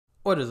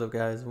What is up,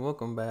 guys?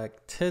 Welcome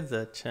back to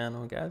the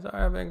channel, guys.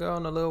 I've been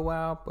gone a little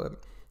while,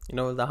 but you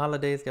know, the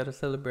holidays got to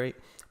celebrate.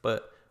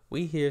 But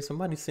we here.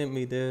 Somebody sent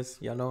me this.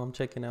 Y'all know I'm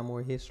checking out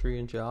more history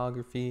and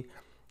geography,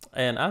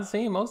 and I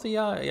seen most of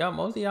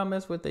y'all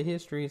mess with the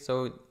history.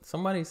 So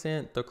somebody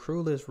sent the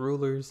cruelest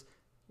rulers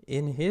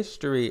in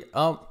history.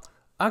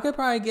 I could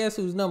probably guess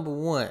who's number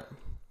one,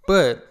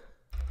 but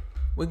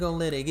we're gonna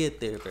let it get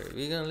there first.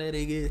 We're gonna let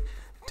it get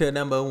to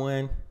number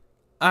one.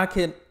 I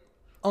can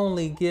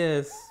only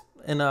guess,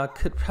 and I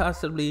could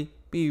possibly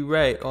be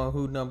right on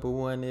who number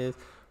one is.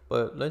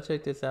 But let's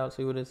check this out,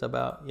 see what it's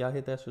about. Y'all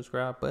hit that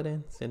subscribe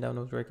button, send down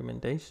those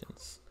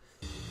recommendations.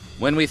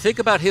 When we think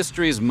about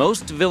history's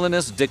most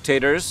villainous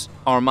dictators,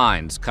 our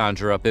minds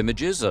conjure up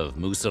images of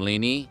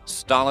Mussolini,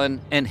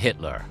 Stalin, and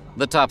Hitler,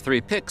 the top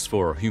three picks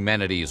for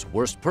humanity's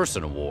Worst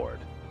Person Award.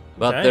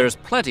 But there's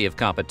plenty of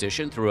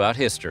competition throughout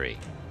history.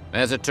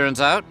 As it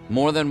turns out,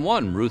 more than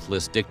one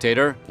ruthless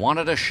dictator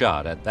wanted a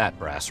shot at that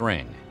brass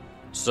ring.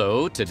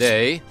 So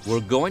today,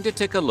 we're going to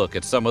take a look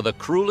at some of the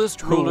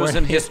cruelest rulers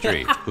in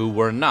history who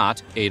were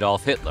not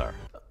Adolf Hitler.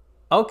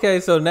 Okay,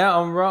 so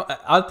now I'm wrong.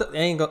 I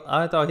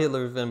thought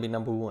Hitler was gonna be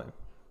number one.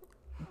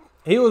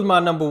 He was my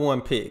number one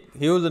pick.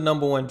 He was the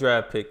number one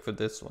draft pick for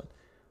this one.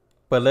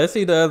 But let's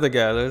see the other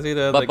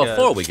guy. But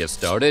before we get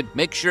started,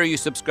 make sure you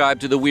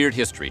subscribe to the Weird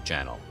History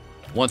channel.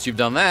 Once you've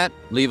done that,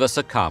 leave us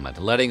a comment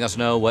letting us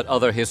know what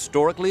other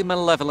historically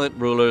malevolent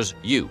rulers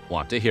you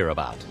want to hear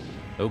about.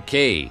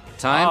 Okay,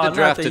 time to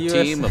draft a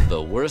team of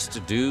the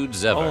worst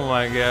dudes ever. Oh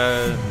my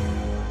god.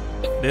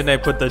 Then they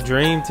put the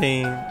dream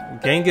team.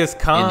 Genghis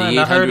Khan. In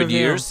the 800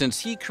 years since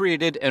he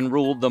created and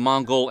ruled the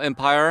Mongol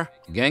Empire,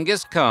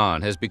 Genghis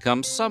Khan has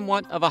become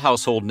somewhat of a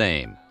household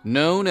name.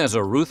 Known as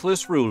a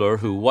ruthless ruler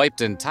who wiped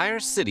entire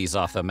cities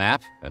off the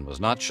map and was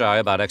not shy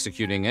about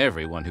executing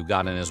everyone who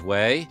got in his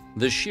way,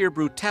 the sheer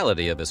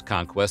brutality of his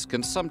conquest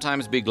can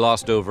sometimes be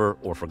glossed over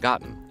or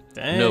forgotten.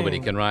 Dang. Nobody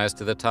can rise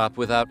to the top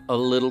without a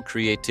little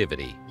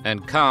creativity,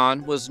 and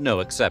Khan was no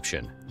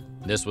exception.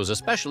 This was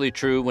especially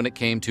true when it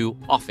came to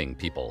offing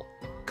people.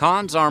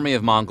 Khan's army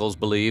of Mongols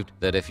believed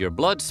that if your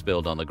blood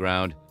spilled on the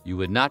ground, you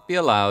would not be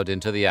allowed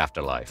into the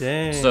afterlife.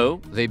 Dang.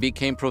 So they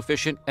became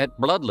proficient at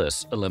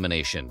bloodless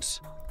eliminations.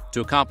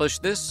 To accomplish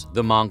this,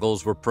 the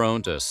Mongols were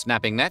prone to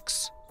snapping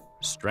necks,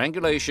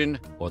 strangulation,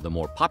 or the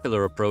more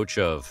popular approach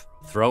of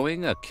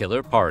throwing a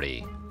killer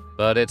party.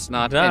 But it's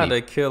not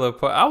a killer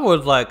party. I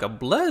was like a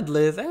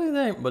bloodless,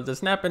 everything, but the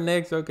snapping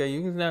necks, okay,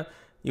 you can snap.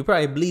 You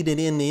probably bleed it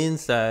in the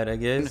inside, I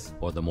guess.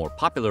 Or the more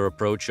popular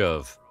approach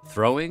of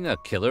throwing a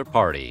killer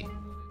party.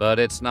 But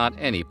it's not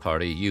any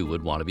party you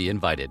would want to be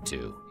invited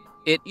to.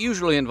 It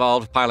usually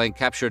involved piling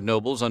captured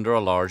nobles under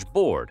a large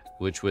board,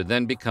 which would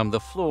then become the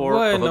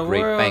floor of a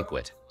great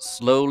banquet,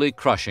 slowly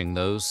crushing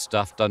those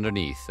stuffed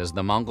underneath as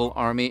the Mongol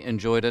army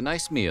enjoyed a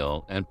nice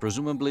meal and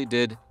presumably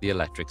did the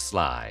electric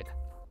slide.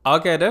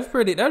 Okay, that's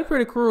pretty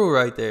cruel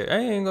right there. I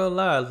ain't gonna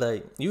lie,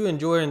 like, you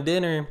enjoying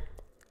dinner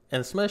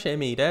and smushing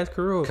me, that's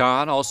cruel.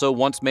 Khan also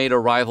once made a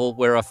rival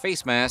wear a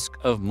face mask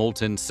of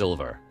molten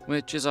silver,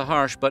 which is a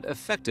harsh but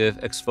effective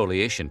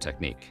exfoliation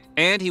technique.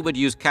 And he would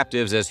use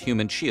captives as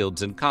human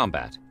shields in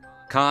combat.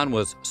 Khan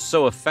was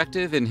so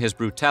effective in his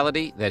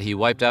brutality that he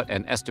wiped out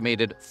an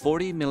estimated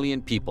 40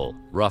 million people,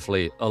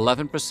 roughly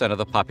 11% of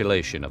the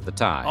population of the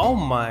time. Oh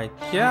my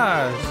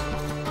gosh.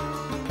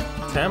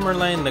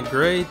 Tamerlane the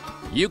Great.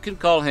 You can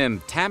call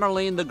him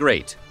Tamerlane the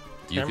Great.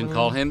 You can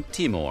call him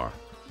Timur.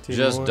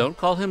 Just don't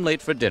call him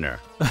late for dinner,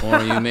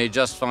 or you may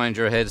just find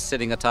your head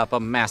sitting atop a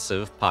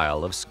massive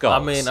pile of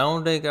skulls. I mean, I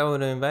don't think I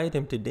would invite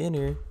him to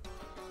dinner.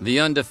 The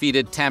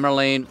undefeated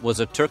Tamerlane was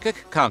a Turkic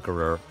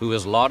conqueror who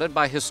is lauded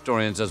by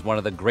historians as one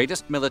of the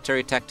greatest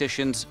military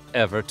tacticians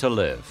ever to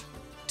live.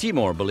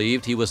 Timur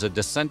believed he was a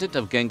descendant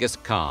of Genghis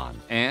Khan,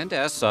 and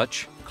as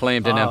such,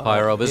 claimed an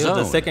empire of his own,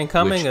 the second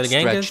coming which of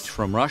Genghis? stretched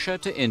from Russia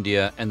to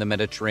India and the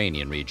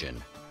Mediterranean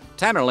region.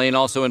 Tamerlane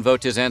also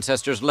invoked his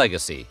ancestors'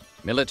 legacy,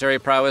 military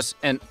prowess,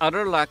 and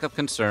utter lack of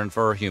concern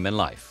for human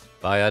life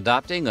by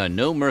adopting a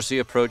no-mercy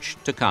approach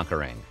to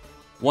conquering.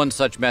 One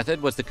such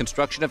method was the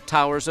construction of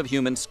towers of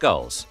human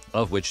skulls,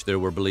 of which there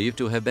were believed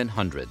to have been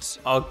hundreds.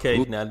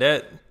 Okay, now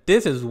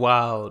this is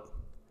wild.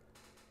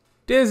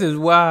 This is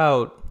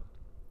wild.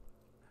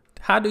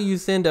 How do you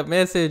send a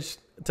message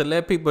to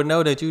let people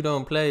know that you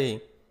don't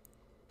play?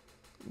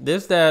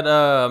 This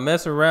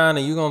mess around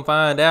and you gonna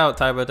find out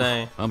type of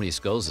thing. How many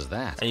skulls is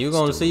that? And you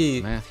gonna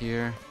see math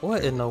here.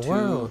 What in the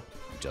world?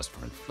 Just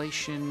for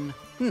inflation.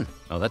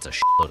 Oh, that's a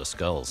shitload of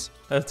skulls.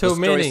 That's too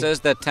many. The story says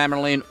that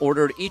Tamerlane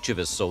ordered each of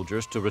his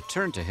soldiers to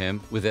return to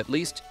him with at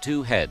least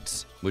 2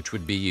 heads, which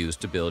would be used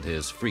to build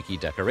his freaky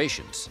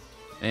decorations.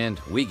 And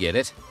we get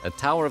it. A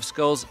tower of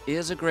skulls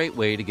is a great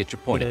way to get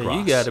your point across.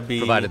 You gotta be.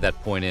 Provided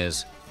that point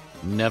is,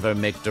 never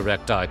make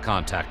direct eye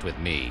contact with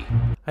me.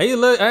 I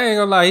ain't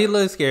gonna lie, he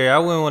looked scary. I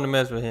wouldn't want to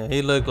mess with him.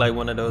 He looked like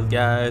one of those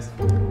guys.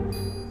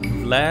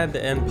 Vlad the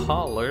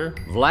Impaler.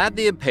 Vlad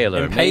the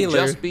Impaler may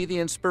just be the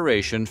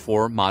inspiration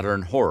for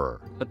modern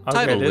horror. a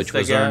title which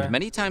was earned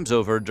many times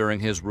over during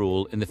his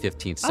rule in the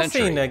 15th century.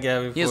 I've seen that guy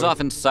before. He is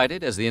often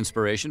cited as the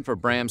inspiration for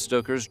Bram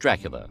Stoker's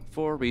Dracula,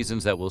 for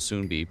reasons that will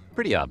soon be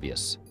pretty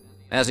obvious.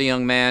 As a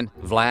young man,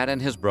 Vlad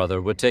and his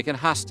brother were taken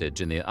hostage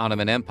in the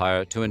Ottoman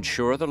Empire to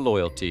ensure the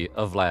loyalty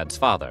of Vlad's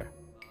father.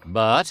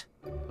 But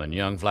when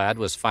young Vlad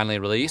was finally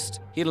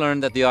released, he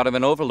learned that the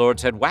Ottoman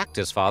overlords had whacked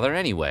his father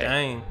anyway.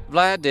 Dang.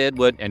 Vlad did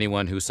what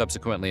anyone who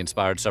subsequently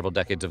inspired several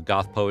decades of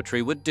goth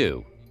poetry would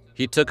do.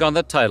 He took on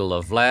the title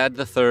of Vlad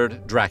III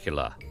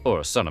Dracula,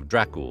 or son of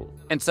Dracul,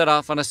 and set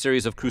off on a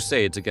series of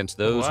crusades against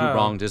those who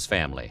wronged his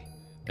family.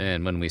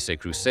 And when we say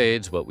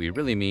crusades, what we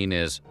really mean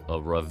is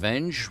a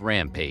revenge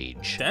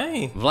rampage.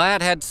 Dang.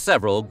 Vlad had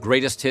several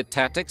greatest hit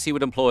tactics he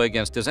would employ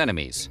against his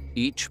enemies,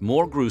 each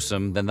more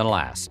gruesome than the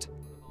last.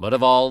 But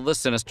of all the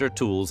sinister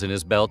tools in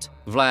his belt,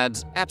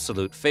 Vlad's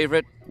absolute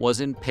favorite was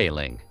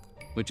impaling,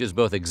 which is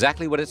both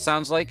exactly what it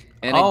sounds like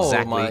and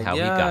exactly how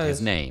he got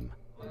his name.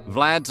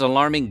 Vlad's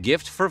alarming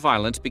gift for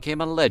violence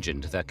became a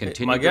legend that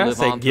continued to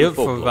live on through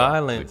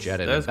folklore, which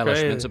added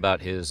embellishments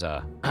about his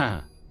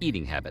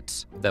eating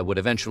habits that would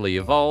eventually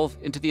evolve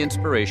into the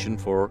inspiration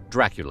for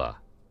Dracula.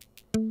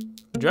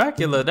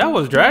 Dracula? That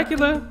was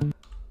Dracula?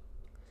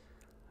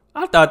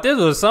 I thought this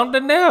was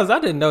something else. I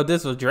didn't know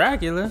this was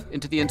Dracula.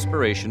 Into the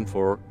inspiration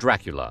for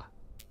Dracula.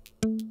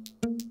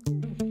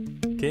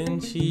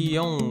 Qin Shi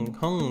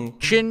Hung.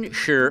 Qin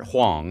Shi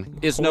Huang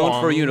is known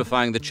for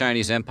unifying the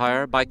Chinese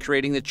Empire by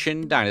creating the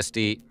Qin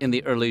Dynasty in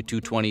the early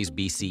 220s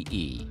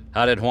BCE.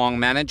 How did Huang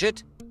manage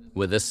it?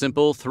 With a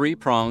simple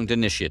three-pronged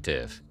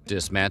initiative.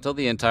 Dismantle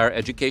the entire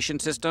education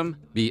system,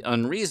 be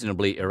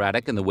unreasonably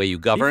erratic in the way you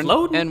govern,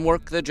 and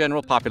work the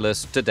general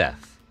populace to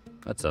death.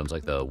 That sounds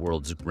like the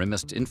world's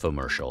grimmest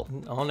infomercial.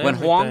 When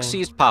Huang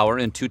seized power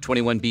in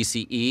 221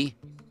 BCE,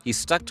 he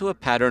stuck to a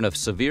pattern of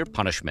severe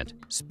punishment,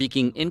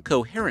 speaking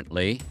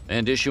incoherently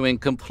and issuing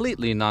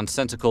completely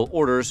nonsensical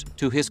orders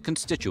to his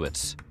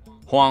constituents.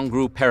 Huang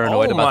grew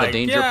paranoid about the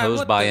danger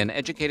posed by an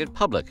educated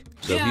public,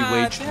 so he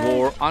waged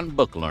war on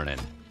book learning.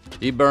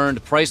 He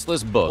burned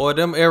priceless books. Boy,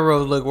 them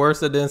arrows look worse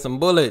than some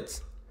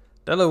bullets.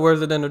 That look worse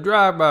than a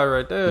drive-by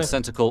right there.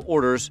 Nonsensical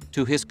orders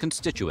to his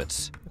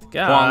constituents.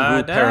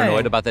 Huang grew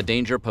paranoid about the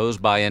danger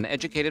posed by an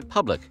educated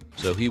public,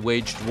 so he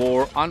waged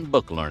war on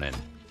book learning.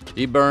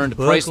 He burned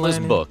priceless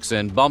books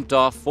and bumped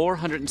off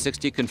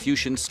 460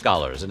 Confucian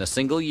scholars in a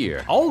single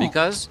year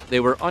because they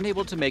were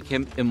unable to make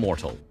him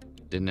immortal.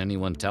 Didn't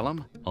anyone tell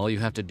him? All you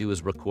have to do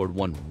is record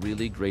one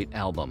really great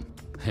album,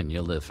 and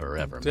you'll live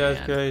forever, man.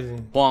 That's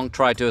crazy. Huang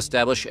tried to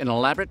establish an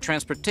elaborate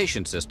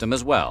transportation system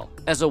as well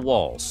as a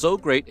wall so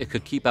great it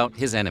could keep out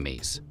his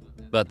enemies.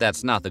 But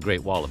that's not the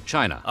Great Wall of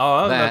China.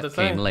 That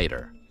came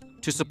later.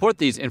 To support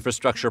these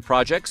infrastructure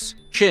projects,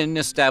 Qin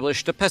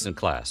established a peasant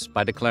class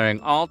by declaring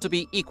all to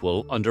be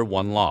equal under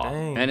one law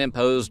and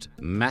imposed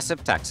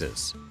massive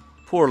taxes.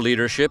 Poor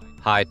leadership,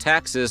 high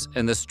taxes,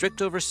 and the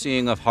strict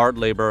overseeing of hard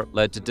labor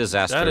led to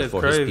disaster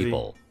for his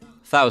people.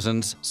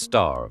 Thousands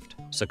starved,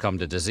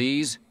 succumbed to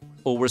disease,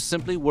 or were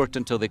simply worked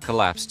until they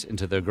collapsed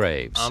into their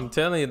graves. I'm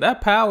telling you,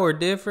 that power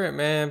different,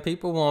 man.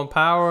 People want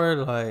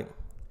power, like,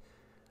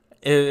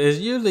 it's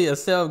usually a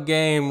self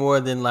gain more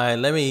than like,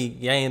 let me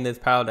gain this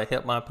power to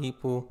help my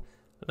people.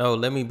 No,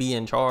 let me be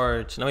in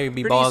charge. Let me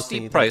be bossy.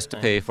 Pretty steep price to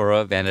pay for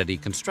a vanity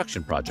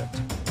construction project.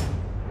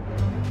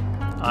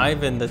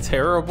 Ivan the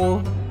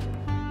Terrible?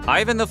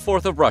 Ivan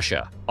IV of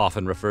Russia,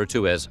 often referred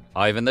to as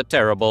Ivan the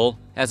Terrible,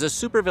 has a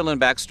supervillain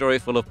backstory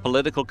full of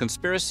political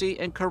conspiracy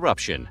and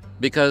corruption,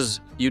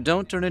 because you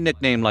don't earn a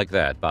nickname like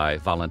that by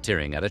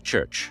volunteering at a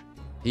church.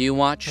 He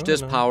watched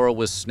as power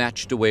was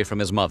snatched away from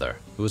his mother,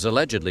 who was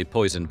allegedly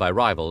poisoned by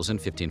rivals in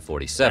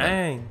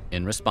 1547.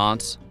 In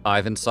response,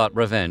 Ivan sought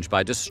revenge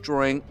by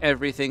destroying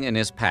everything in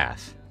his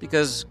path,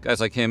 because guys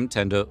like him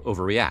tend to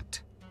overreact.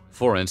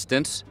 For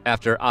instance,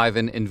 after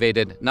Ivan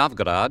invaded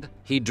Novgorod,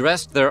 he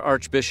dressed their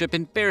archbishop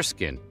in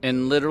bearskin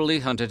and literally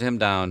hunted him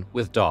down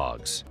with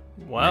dogs.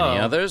 Many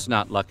others,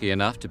 not lucky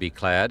enough to be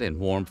clad in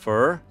warm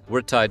fur,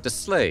 were tied to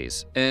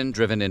sleighs and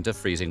driven into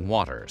freezing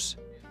waters.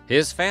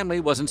 His family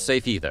wasn't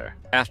safe either.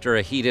 After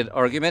a heated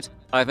argument,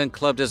 Ivan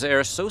clubbed his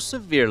heir so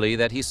severely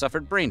that he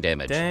suffered brain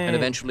damage and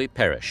eventually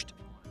perished.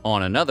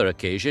 On another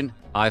occasion,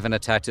 Ivan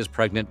attacked his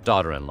pregnant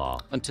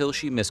daughter-in-law until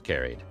she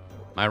miscarried.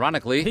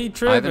 Ironically,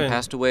 Ivan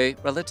passed away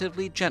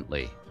relatively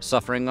gently,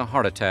 suffering a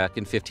heart attack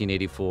in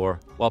 1584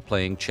 while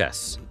playing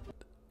chess.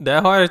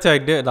 That heart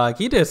attack did, like,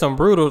 he did some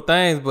brutal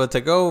things, but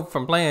to go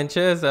from playing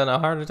chess and a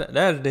heart attack,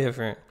 that's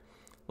different.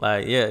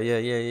 Like, yeah,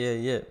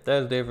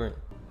 that's different.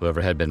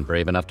 Whoever had been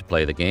brave enough to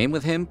play the game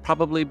with him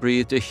probably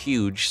breathed a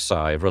huge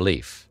sigh of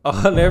relief.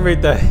 On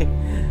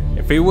everything.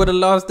 If he would have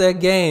lost that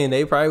game,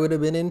 they probably would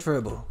have been in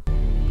trouble.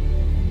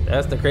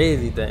 That's the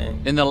crazy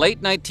thing. In the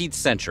late 19th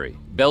century,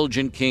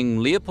 Belgian King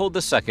Leopold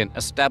II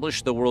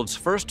established the world's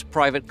first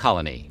private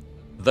colony,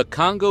 the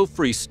Congo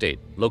Free State,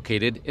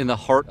 located in the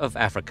heart of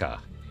Africa.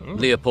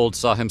 Leopold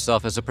saw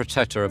himself as a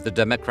protector of the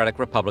Democratic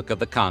Republic of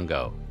the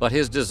Congo, but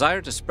his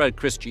desire to spread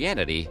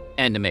Christianity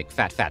and to make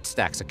fat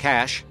stacks of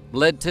cash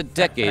led to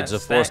decades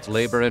of forced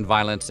labor and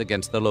violence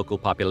against the local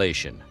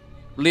population.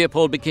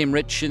 Leopold became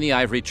rich in the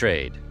ivory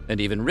trade, and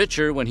even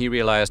richer when he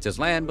realized his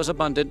land was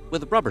abundant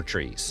with rubber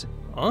trees.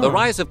 The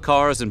rise of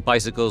cars and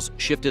bicycles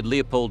shifted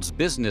Leopold's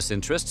business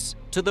interests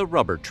to the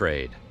rubber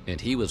trade, and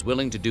he was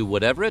willing to do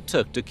whatever it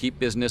took to keep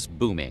business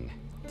booming.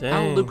 Dang.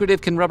 How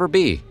lucrative can rubber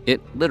be?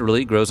 It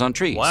literally grows on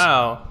trees.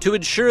 Wow. To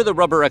ensure the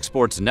rubber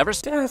exports never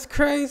stopped. That's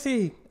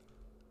crazy.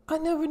 I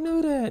never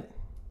knew that.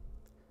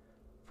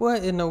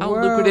 What in the world?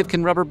 How lucrative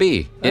can rubber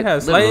be? They It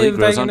had literally slaves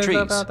grows on taking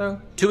this trees. stuff out,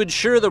 though? To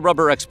ensure the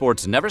rubber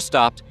exports never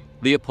stopped,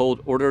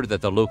 Leopold ordered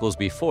that the locals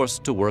be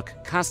forced to work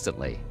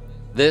constantly.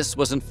 This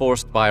was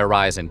enforced by a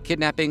rise in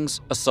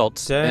kidnappings,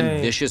 assaults, Dang.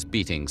 and vicious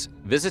beatings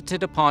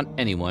visited upon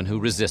anyone who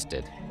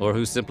resisted or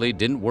who simply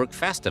didn't work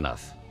fast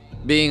enough.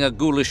 Being a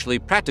ghoulishly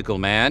practical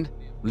man,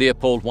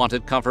 Leopold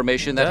wanted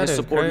confirmation that That his is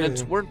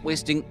subordinates crazy. weren't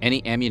wasting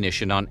any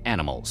ammunition on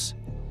animals.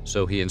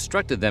 So he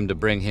instructed them to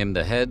bring him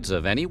the heads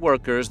of any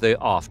workers they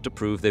offed to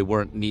prove they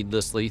weren't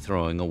needlessly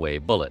throwing away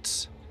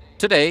bullets.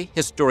 Today,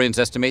 historians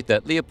estimate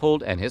that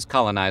Leopold and his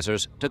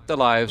colonizers took the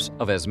lives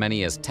of as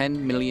many as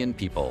 10 million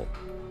people.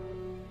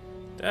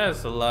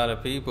 That's a lot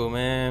of people,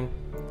 man.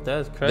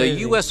 That's crazy. The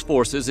U.S.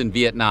 forces in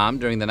Vietnam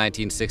during the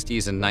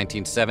 1960s and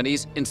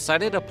 1970s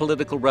incited a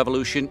political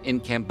revolution in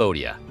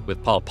Cambodia,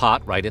 with Pol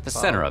Pot right at the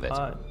center of it.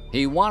 Pot.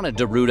 He wanted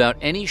to root out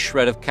any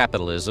shred of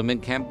capitalism in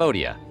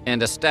Cambodia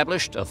and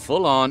established a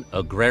full-on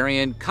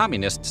agrarian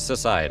communist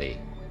society.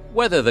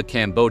 Whether the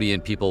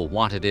Cambodian people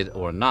wanted it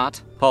or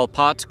not, Pol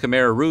Pot's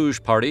Khmer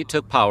Rouge Party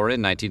took power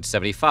in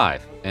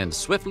 1975 and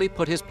swiftly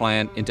put his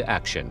plan into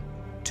action.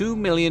 2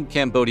 million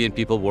Cambodian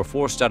people were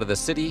forced out of the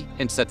city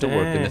and set to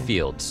work in the Dang.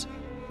 fields.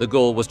 The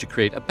goal was to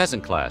create a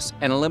peasant class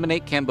and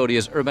eliminate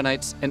Cambodia's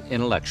urbanites and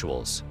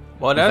intellectuals.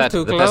 Well, In that's fact,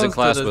 too the close peasant to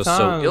class the was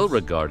times. so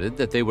ill-regarded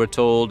that they were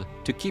told,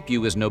 to keep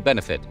you is no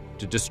benefit,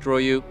 to destroy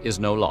you is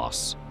no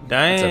loss.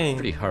 That's a Dang.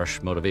 pretty harsh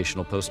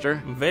motivational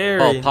poster. Very.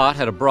 Pol Pot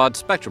had a broad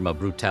spectrum of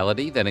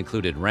brutality that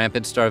included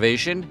rampant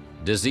starvation,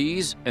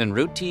 disease, and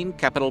routine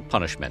capital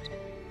punishment.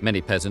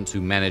 Many peasants who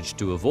managed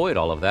to avoid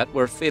all of that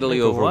were fatally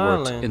Nigga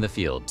overworked wildin'. in the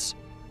fields.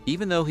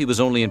 Even though he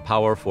was only in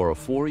power for a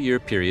 4-year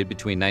period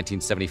between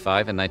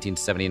 1975 and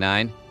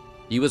 1979,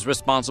 he was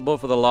responsible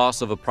for the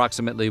loss of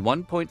approximately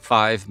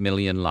 1.5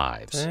 million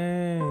lives.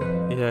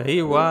 Dang. Yeah, he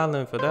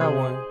wildin' for that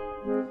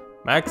one.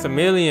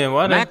 Maximillien,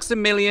 what?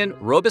 Maximillien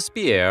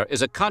Robespierre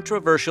is a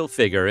controversial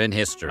figure in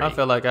history. I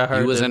feel like I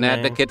heard He was this an name.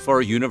 advocate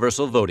for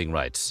universal voting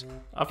rights.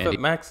 I feel he-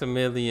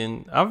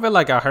 Maximillien. I feel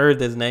like I heard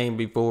this name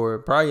before,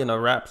 probably in a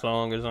rap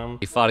song or something.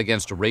 He fought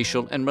against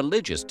racial and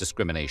religious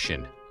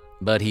discrimination.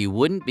 But he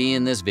wouldn't be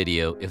in this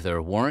video if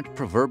there weren't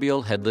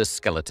proverbial headless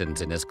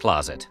skeletons in his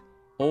closet.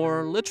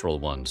 Or literal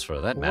ones, for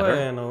that matter. What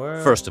in the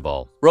world? First of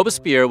all,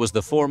 Robespierre was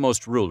the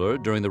foremost ruler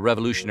during the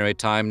revolutionary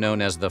time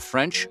known as the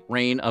French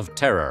Reign of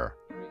Terror.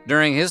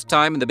 During his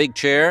time in the big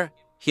chair,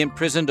 he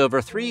imprisoned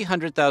over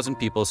 300,000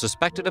 people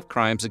suspected of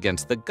crimes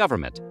against the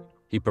government.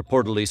 He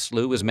purportedly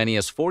slew as many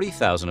as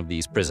 40,000 of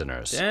these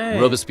prisoners. Dang.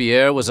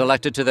 Robespierre was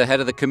elected to the head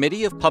of the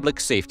Committee of Public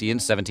Safety in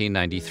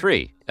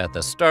 1793, at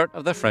the start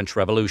of the French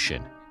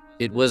Revolution.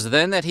 It was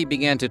then that he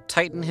began to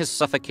tighten his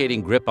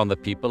suffocating grip on the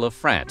people of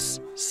France,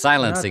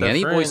 silencing Not the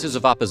any French. voices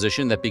of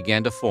opposition that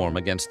began to form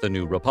against the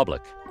new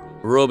republic.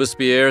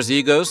 Robespierre's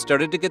ego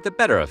started to get the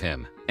better of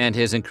him, and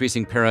his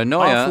increasing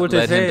paranoia Off with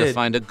led his him to head.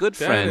 find a good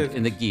That friend is-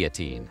 in the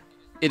guillotine.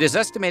 It is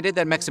estimated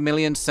that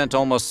Maximillien sent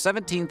almost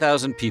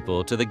 17,000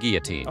 people to the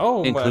guillotine,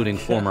 Oh my including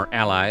God. former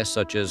allies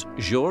such as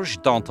Georges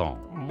Danton.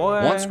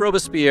 Boy. Once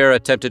Robespierre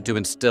attempted to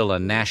instill a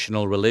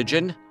national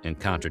religion, in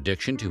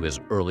contradiction to his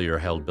earlier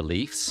held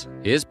beliefs,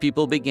 his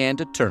people began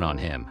to turn on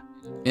him.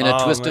 In a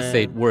Oh, twist of man.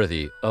 fate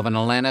worthy of an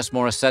Alanis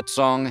Morissette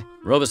song,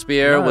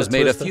 Robespierre Not a was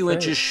made a twist of few fate.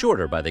 inches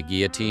shorter by the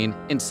guillotine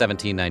in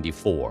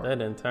 1794. That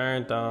done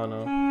turned on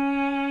him.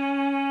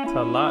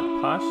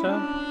 Talat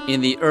Pasha?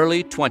 In the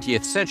early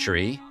 20th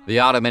century, the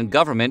Ottoman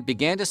government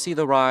began to see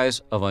the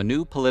rise of a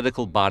new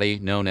political body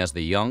known as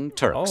the Young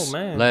Turks, Oh,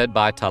 man. led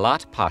by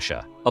Talat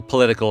Pasha, a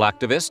political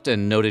activist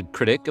and noted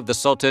critic of the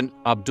Sultan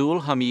Abdul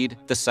Hamid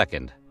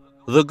II.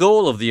 The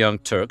goal of the Young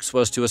Turks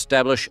was to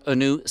establish a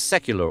new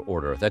secular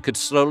order that could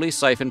slowly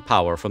siphon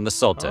power from the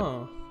Sultan.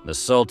 Oh. The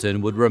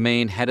Sultan would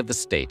remain head of the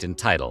state in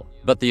title,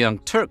 but the Young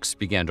Turks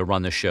began to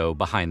run the show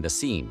behind the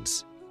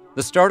scenes.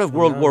 The start of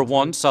World War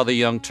I saw the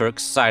Young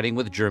Turks siding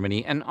with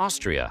Germany and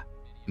Austria.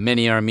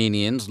 Many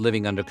Armenians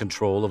living under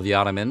control of the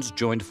Ottomans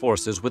joined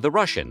forces with the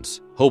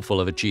Russians,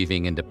 hopeful of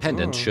achieving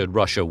independence should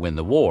Russia win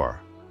the war.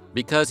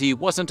 Because he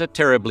wasn't a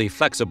terribly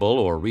flexible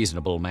or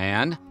reasonable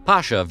man,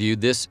 Pasha viewed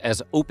this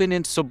as open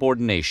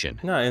insubordination,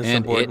 Not and it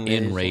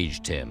insubordination.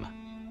 enraged him.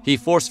 He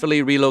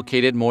forcefully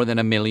relocated more than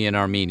 1 million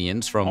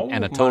Armenians from Oh my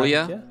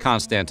Anatolia, God.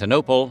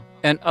 Constantinople,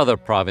 and other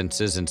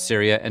provinces in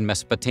Syria and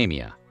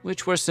Mesopotamia,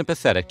 which were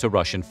sympathetic to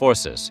Russian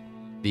forces.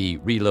 The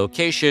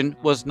relocation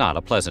was not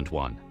a pleasant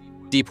one.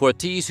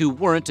 Deportees who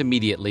weren't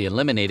immediately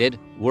eliminated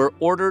were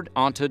ordered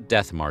onto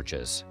death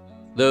marches.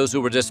 Those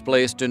who were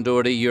displaced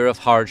endured a year of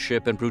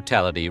hardship and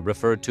brutality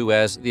referred to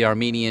as the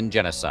Armenian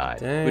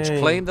Genocide, which Dang.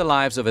 claimed the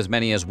lives of as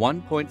many as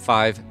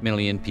 1.5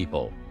 million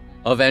people.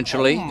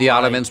 Eventually, Oh the my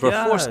Ottomans were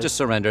forced God. to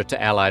surrender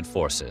to Allied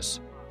forces.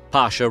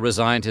 Pasha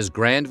resigned his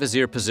Grand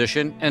Vizier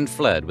position and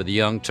fled with the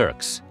Young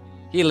Turks.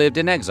 He lived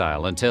in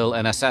exile until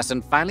an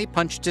assassin finally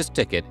punched his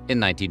ticket in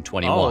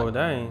 1921. Oh,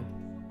 dang.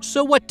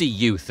 So what do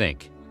you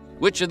think?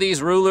 Which of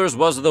these rulers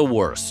was the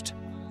worst?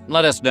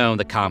 Let us know in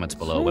the comments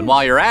below. And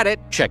while you're at it,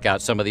 check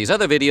out some of these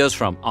other videos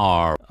from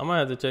our... I might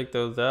have to check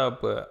those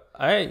out, but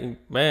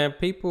man,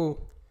 the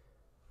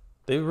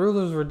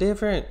rulers were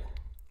different.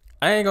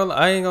 I ain't gonna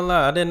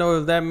lie. I didn't know there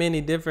was that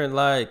many different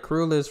like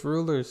cruel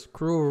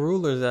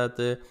rulers out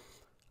there.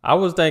 I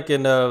was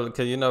thinking of,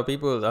 cause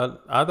people.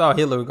 I thought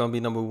Hitler was gonna be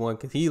number one,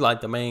 cause he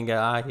like the main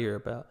guy I hear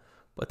about.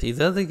 But these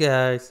other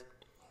guys,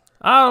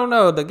 I don't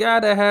know. The guy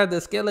that had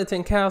the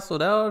skeleton castle,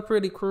 that was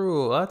pretty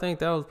cruel. I think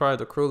that was probably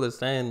the cruelest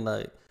thing.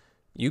 Like,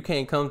 you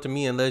can't come to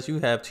me unless you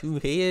have two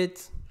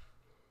heads.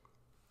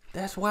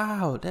 That's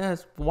wild.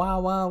 That's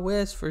wild, wild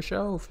west for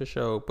sure.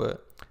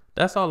 But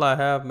that's all I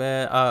have,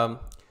 man.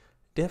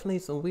 Definitely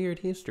some weird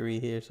history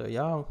here. So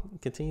y'all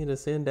continue to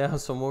send down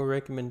some more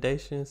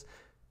recommendations.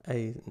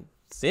 Hey,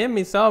 send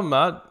me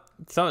something.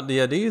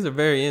 Yeah, these are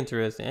very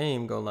interesting. I ain't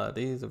even gonna lie.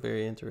 These are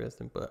very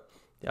interesting. But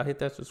y'all hit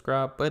that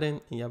subscribe button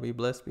and y'all be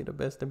blessed, be the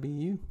best, to be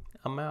you.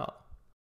 I'm out.